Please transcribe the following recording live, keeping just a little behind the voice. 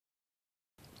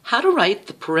How to write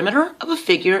the perimeter of a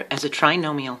figure as a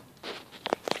trinomial.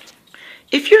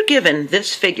 If you're given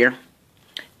this figure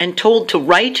and told to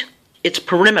write its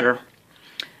perimeter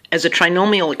as a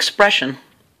trinomial expression,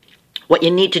 what you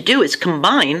need to do is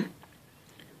combine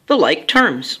the like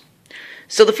terms.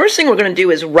 So the first thing we're going to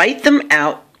do is write them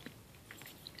out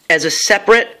as a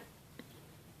separate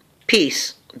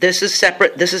piece. This is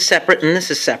separate, and this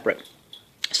is separate.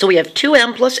 So we have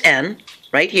 2m plus n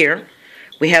right here.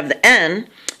 We have the n,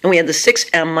 and we have the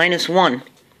 6m minus 1.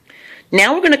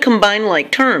 Now we're going to combine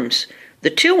like terms.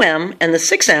 The 2m and the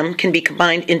 6m can be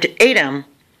combined into 8m.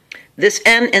 This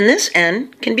n and this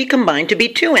n can be combined to be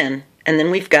 2n. And then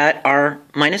we've got our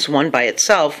minus 1 by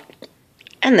itself.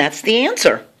 And that's the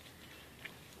answer.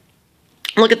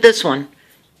 Look at this one.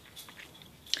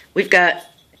 We've got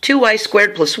 2y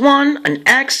squared plus 1, an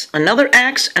x, another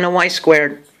x, and a y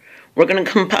squared. We're going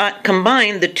to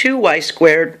combine the 2y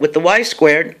squared with the y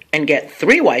squared and get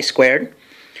 3y squared.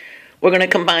 We're going to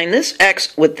combine this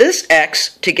x with this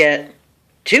x to get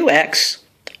 2x,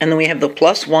 and then we have the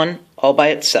plus 1 all by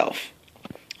itself.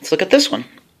 Let's look at this one.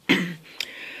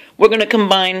 We're going to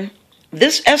combine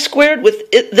this s squared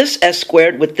with this s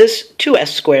squared with this 2s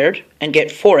squared and get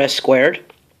 4s squared.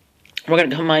 We're going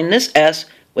to combine this s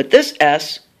with this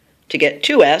s to get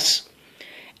 2s,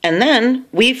 and then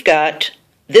we've got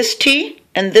this t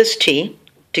and this t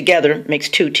together makes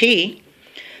 2t,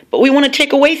 but we want to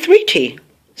take away 3t,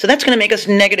 so that's going to make us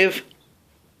negative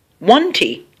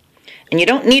 1t. And you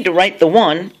don't need to write the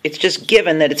 1, it's just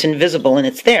given that it's invisible and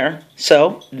it's there,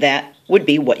 so that would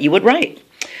be what you would write.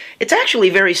 It's actually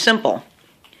very simple.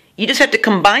 You just have to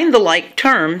combine the like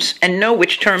terms and know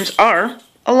which terms are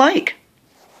alike.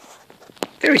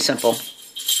 Very simple.